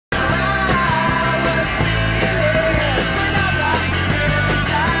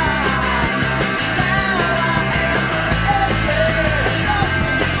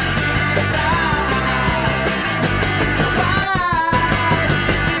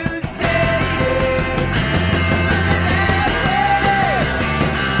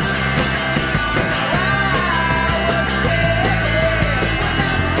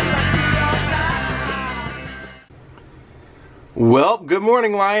good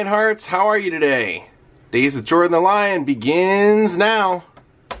morning, Lionhearts. How are you today? Daze with Jordan the Lion begins now.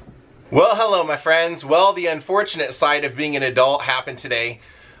 Well, hello, my friends. Well, the unfortunate side of being an adult happened today.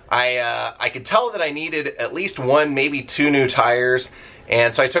 I could tell that I needed at least one, maybe two new tires.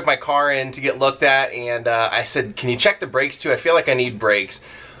 And so I took my car in to get looked at, and I said, can you check the brakes too? I feel like I need brakes.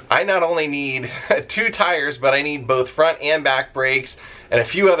 I not only need two tires, but I need both front and back brakes and a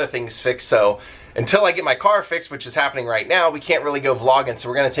few other things fixed. So until I get my car fixed, which is happening right now, we can't really go vlogging. So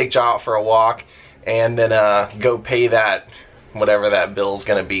we're gonna take Joe out for a walk and then go pay that, whatever that bill's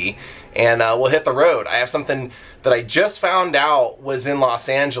gonna be. And we'll hit the road. I have something that I just found out was in Los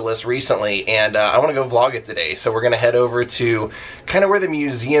Angeles recently, and I want to go vlog it today. So we're going to head over to kind of where the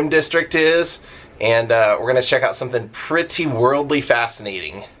museum district is, and we're going to check out something pretty worldly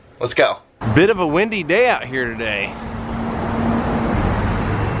fascinating. Let's go. Bit of a windy day out here today.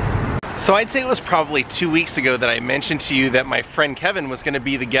 So I'd say it was probably 2 weeks ago that I mentioned to you that my friend Kevin was going to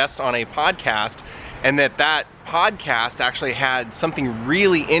be the guest on a podcast, and that podcast actually had something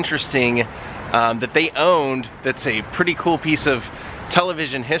really interesting that they owned that's a pretty cool piece of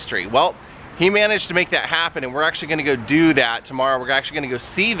television history. Well, he managed to make that happen, and we're actually going to go do that tomorrow. We're actually going to go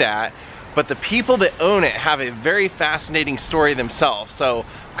see that, but the people that own it have a very fascinating story themselves. So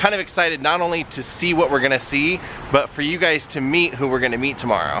I'm kind of excited not only to see what we're going to see, but for you guys to meet who we're going to meet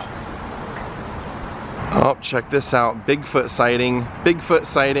tomorrow. Oh, check this out. Bigfoot sighting. Bigfoot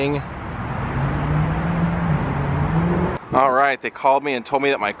sighting. All right, they called me and told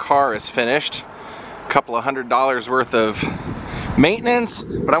me that my car is finished. A couple of $100 worth of maintenance,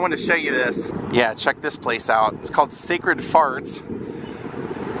 but I want to show you this. Yeah, check this place out. It's called Sacred Farts.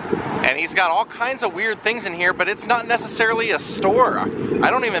 And he's got all kinds of weird things in here, but it's not necessarily a store.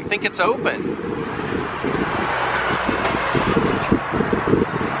 I don't even think it's open.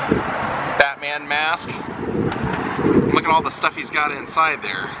 Batman mask. Look at all the stuff he's got inside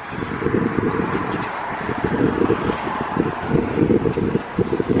there.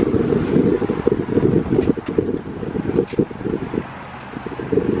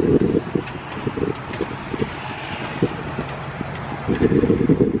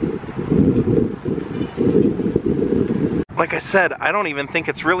 Like I said, I don't even think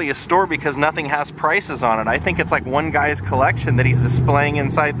it's really a store because nothing has prices on it. I think it's like one guy's collection that he's displaying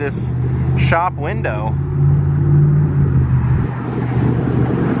inside this shop window.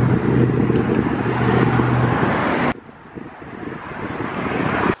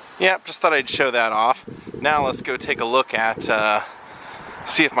 Yep, just thought I'd show that off. Now let's go take a look at,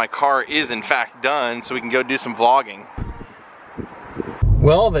 see if my car is in fact done so we can go do some vlogging.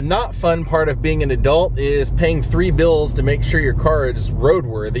 Well, the not fun part of being an adult is paying 3 bills to make sure your car is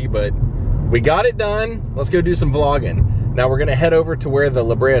roadworthy, but we got it done. Let's go do some vlogging. Now we're gonna head over to where the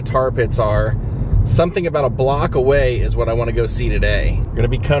La Brea tar pits are. Something about a block away is what I wanna go see today. We're gonna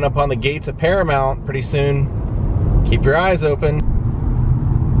be coming up on the gates of Paramount pretty soon. Keep your eyes open.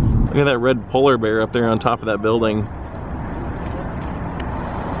 Look at that red polar bear up there on top of that building.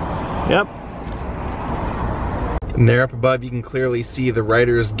 Yep. And there up above you can clearly see the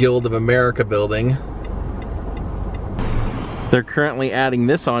Writers Guild of America building. They're currently adding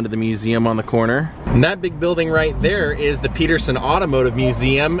this onto the museum on the corner. And that big building right there is the Peterson Automotive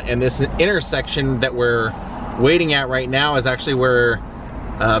Museum, and this intersection that we're waiting at right now is actually where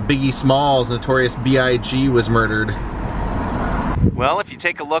Biggie Smalls, notorious B.I.G., was murdered. Well, if you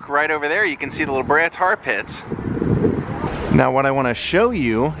take a look right over there, you can see the La Brea tar pits. Now what I want to show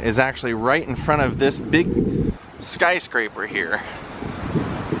you is actually right in front of this big skyscraper here.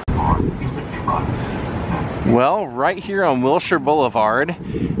 Well, right here on Wilshire Boulevard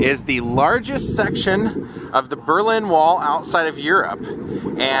is the largest section of the Berlin Wall outside of Europe.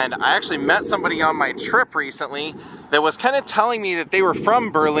 And I actually met somebody on my trip recently that was kind of telling me that they were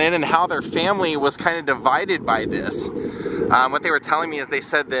from Berlin and how their family was kind of divided by this. What they were telling me is they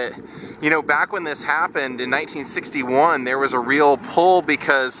said that, you know, back when this happened in 1961, there was a real pull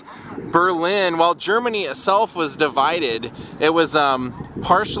because Berlin, while Germany itself was divided, it was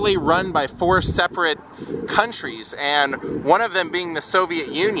partially run by 4 separate countries, and one of them being the Soviet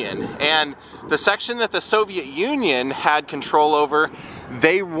Union. And the section that the Soviet Union had control over,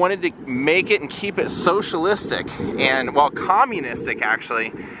 they wanted to make it and keep it socialistic, and, well, communistic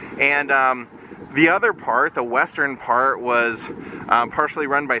actually. And the other part, the western part, was partially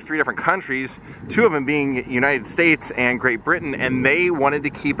run by 3 different countries, 2 of them being United States and Great Britain, and they wanted to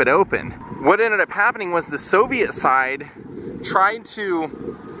keep it open. What ended up happening was the Soviet side tried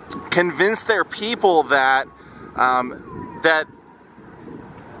to convince their people that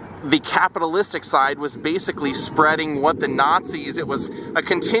the capitalistic side was basically spreading what the Nazis, it was a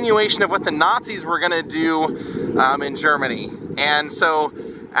continuation of what the Nazis were going to do in Germany. And so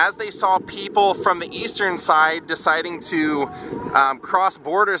as they saw people from the eastern side deciding to cross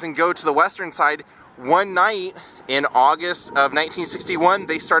borders and go to the western side, one night in August of 1961,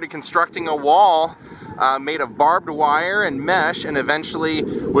 they started constructing a wall made of barbed wire and mesh, and eventually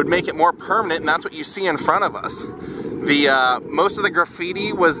would make it more permanent, and that's what you see in front of us. Most of the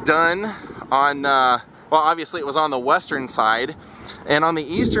graffiti was done on, well, obviously it was on the western side, and on the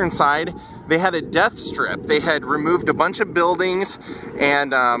eastern side they had a death strip. They had removed a bunch of buildings,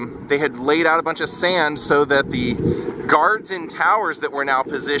 and they had laid out a bunch of sand so that the guards in towers that were now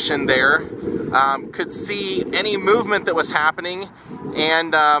positioned there could see any movement that was happening,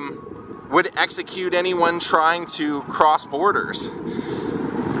 and would execute anyone trying to cross borders.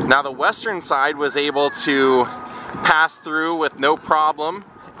 Now the western side was able to pass through with no problem,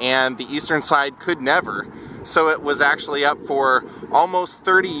 and the eastern side could never. So it was actually up for almost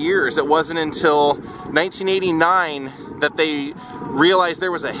 30 years. It wasn't until 1989 that they realized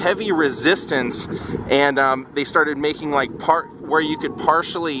there was a heavy resistance, and they started making like where you could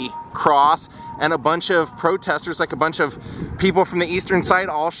partially cross, and a bunch of protesters, like a bunch of people from the eastern side,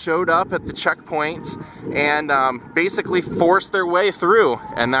 all showed up at the checkpoints and basically forced their way through,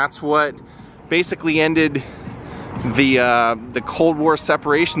 and that's what basically ended the Cold War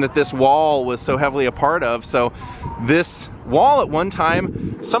separation that this wall was so heavily a part of. So this wall at one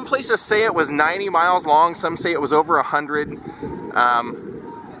time, some places say it was 90 miles long, some say it was over 100.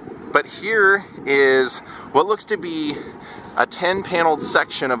 But here is what looks to be a 10-paneled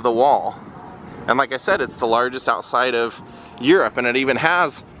section of the wall. And like I said, it's the largest outside of Europe, and it even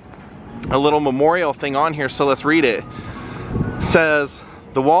has a little memorial thing on here, so let's read it. It says,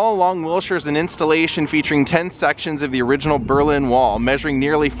 "The wall along Wilshire is an installation featuring 10 sections of the original Berlin Wall, measuring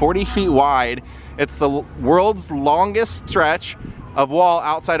nearly 40 feet wide. It's the world's longest stretch of wall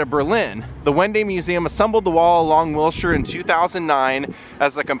outside of Berlin. The Wende Museum assembled the wall along Wilshire in 2009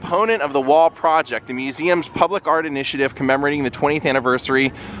 as a component of the Wall Project, the museum's public art initiative commemorating the 20th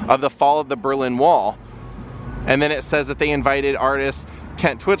anniversary of the fall of the Berlin Wall." And then it says that they invited artist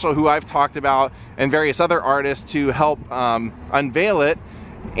Kent Twitchell, who I've talked about, and various other artists to help unveil it.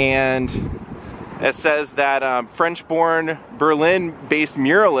 And it says that French-born Berlin-based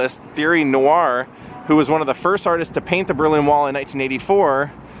muralist Thierry Noir, who was one of the first artists to paint the Berlin Wall in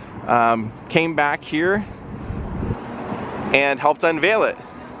 1984, came back here and helped unveil it.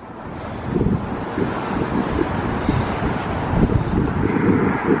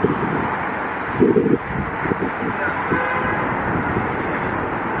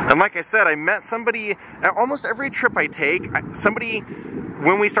 And like I said, I met somebody at almost every trip I take. Somebody,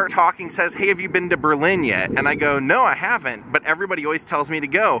 when we start talking, says, "Hey, have you been to Berlin yet?" And I go, "No, I haven't," but everybody always tells me to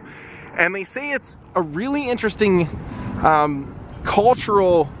go. And they say it's a really interesting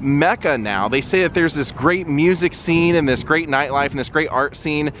cultural mecca now. They say that there's this great music scene and this great nightlife and this great art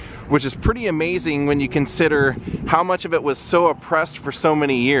scene, which is pretty amazing when you consider how much of it was so oppressed for so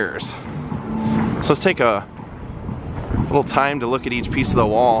many years. So let's take a little time to look at each piece of the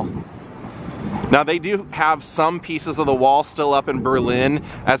wall. Now they do have some pieces of the wall still up in Berlin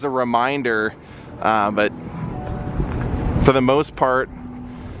as a reminder, but for the most part,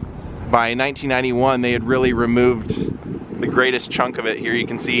 by 1991, they had really removed the greatest chunk of it. Here you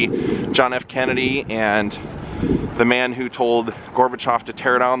can see John F. Kennedy and the man who told Gorbachev to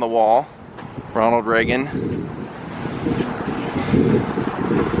tear down the wall, Ronald Reagan.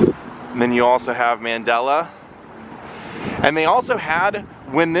 And then you also have Mandela. And they also had,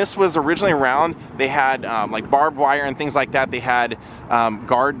 when this was originally around, they had like barbed wire and things like that. They had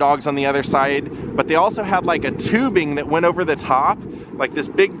guard dogs on the other side, but they also had like a tubing that went over the top, like this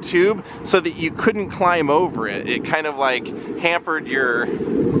big tube, so that you couldn't climb over it. It kind of like hampered your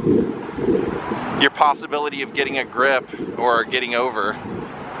possibility of getting a grip or getting over.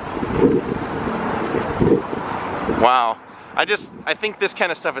 Wow. I think this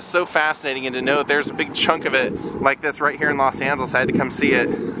kind of stuff is so fascinating, and to know that there's a big chunk of it like this right here in Los Angeles. I had to come see it.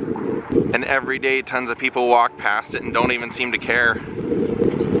 And every day tons of people walk past it and don't even seem to care.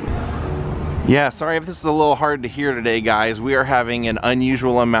 Yeah, sorry if this is a little hard to hear today, guys. We are having an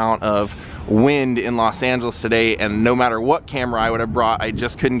unusual amount of wind in Los Angeles today, and no matter what camera I would have brought, I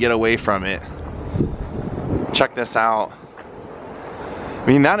just couldn't get away from it. Check this out. I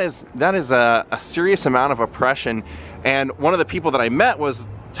mean, that is a serious amount of oppression. And one of the people that I met was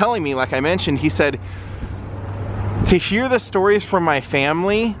telling me, like I mentioned, he said, to hear the stories from my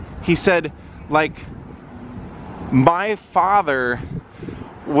family, he said, like, my father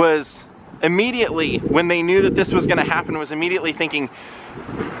was immediately, when they knew that this was going to happen, was immediately thinking,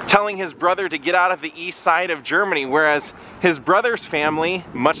 telling his brother to get out of the east side of Germany, whereas his brother's family,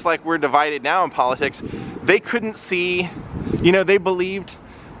 much like we're divided now in politics, they couldn't see, you know, they believed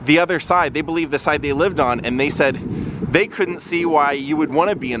the other side. They believed the side they lived on, and they said they couldn't see why you would want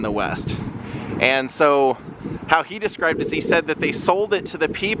to be in the West. And so how he described it is he said that they sold it to the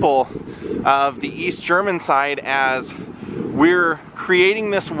people of the East German side as, we're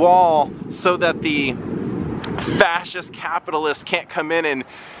creating this wall so that the fascist capitalists can't come in and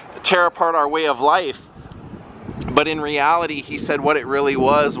tear apart our way of life. But in reality, he said what it really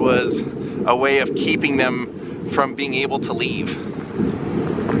was a way of keeping them from being able to leave.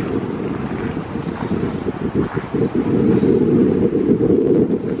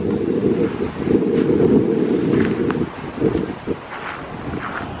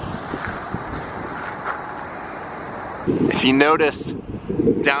 If you notice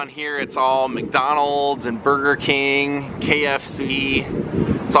down here, it's all McDonald's and Burger King,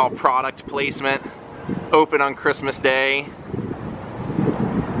 KFC. It's all product placement. Open on Christmas Day.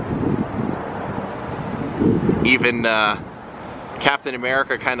 Even Captain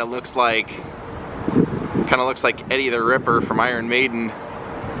America kind of looks like Eddie the Ripper from Iron Maiden.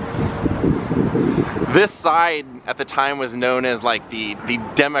 This side at the time was known as like the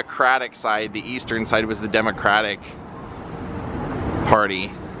Democratic side. The eastern side was the Democratic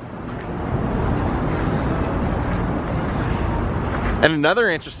Party. And another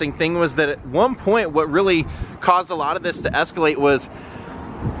interesting thing was that at one point what really caused a lot of this to escalate was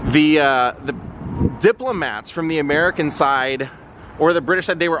the diplomats from the American side or the British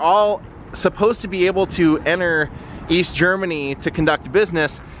side. They were all supposed to be able to enter East Germany to conduct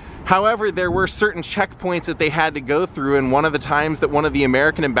business. However, there were certain checkpoints that they had to go through, and one of the times that one of the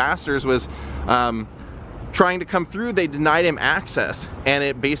American ambassadors was trying to come through, they denied him access, and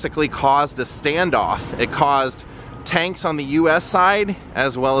it basically caused a standoff. It caused tanks on the US side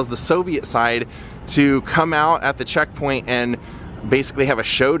as well as the Soviet side to come out at the checkpoint and basically have a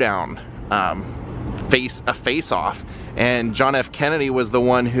showdown, face-off. And John F. Kennedy was the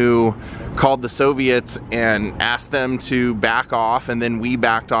one who called the Soviets and asked them to back off, and then we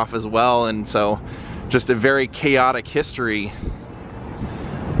backed off as well. And so just a very chaotic history.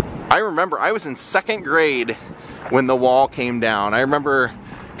 I remember I was in 2nd grade when the wall came down. I remember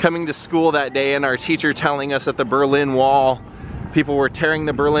coming to school that day and our teacher telling us that the Berlin Wall, people were tearing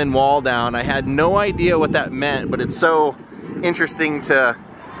the Berlin Wall down. I had no idea what that meant, but it's so interesting to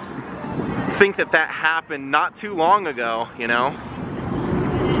think that that happened not too long ago, you know?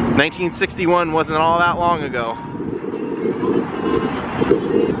 1961 wasn't all that long ago.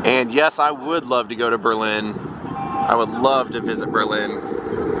 And yes, I would love to go to Berlin. I would love to visit Berlin.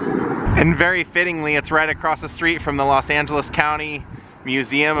 And very fittingly, it's right across the street from the Los Angeles County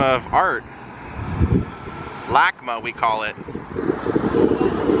Museum of Art. LACMA, we call it.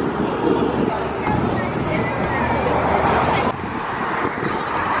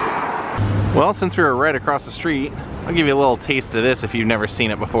 Well, since we were right across the street, I'll give you a little taste of this if you've never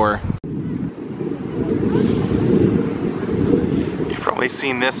seen it before. You've probably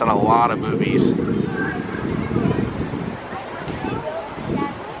seen this in a lot of movies.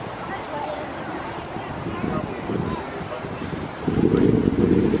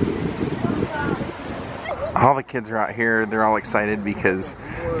 All the kids are out here, they're all excited because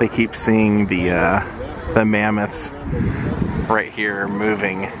they keep seeing the mammoths right here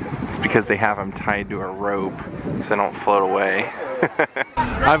moving. It's because they have them tied to a rope so they don't float away.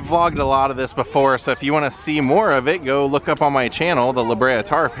 I've vlogged a lot of this before, so if you want to see more of it, go look up on my channel, the La Brea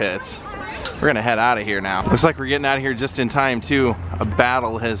Tar Pits. We're gonna head out of here now. Looks like we're getting out of here just in time too. A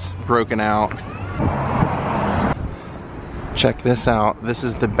battle has broken out. Check this out. This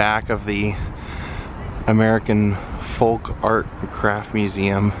is the back of the American Folk Art and Craft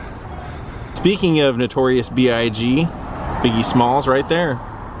Museum. Speaking of Notorious B.I.G., Biggie Smalls right there.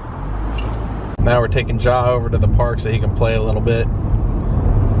 Now we're taking Ja over to the park so he can play a little bit.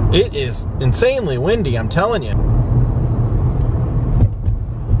 It is insanely windy, I'm telling you.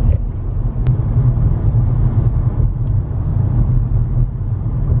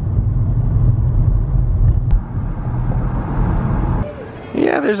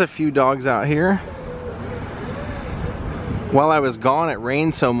 Yeah, there's a few dogs out here. While I was gone, it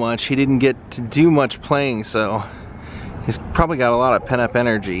rained so much he didn't get to do much playing, so he's probably got a lot of pent-up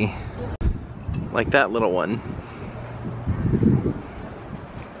energy. Like that little one.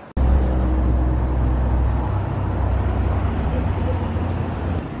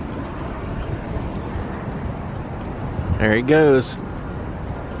 There he goes.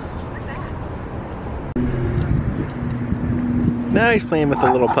 Now he's playing with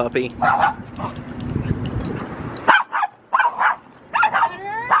a little puppy.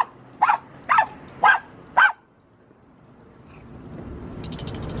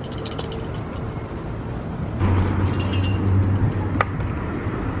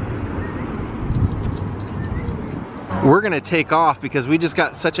 We're gonna take off because we just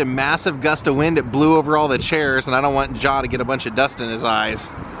got such a massive gust of wind it blew over all the chairs, and I don't want Ja to get a bunch of dust in his eyes.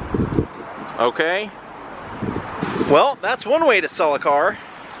 Okay. Well, that's one way to sell a car.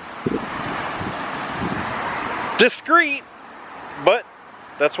 Discreet, but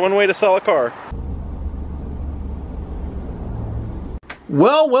that's one way to sell a car.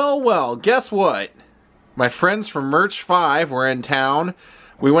 Well, well, well, guess what? My friends from Merch 5 were in town.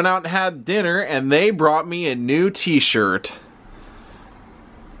 We went out and had dinner, and they brought me a new t-shirt.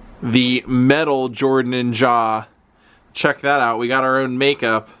 The metal Jordan and Ja. Check that out. We got our own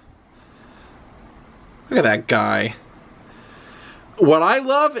makeup. Look at that guy. What I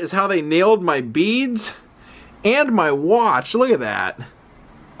love is how they nailed my beads and my watch. Look at that.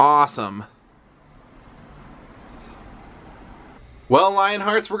 Awesome. Well,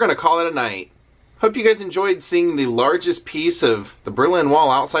 Lionhearts, we're going to call it a night. Hope you guys enjoyed seeing the largest piece of the Berlin Wall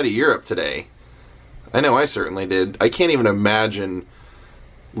outside of Europe today. I know I certainly did. I can't even imagine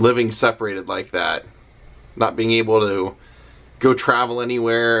living separated like that. Not being able to go travel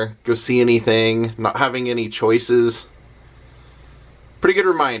anywhere, go see anything, not having any choices. Pretty good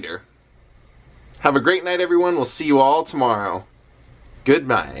reminder. Have a great night, everyone. We'll see you all tomorrow.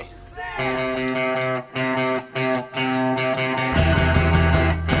 Goodbye.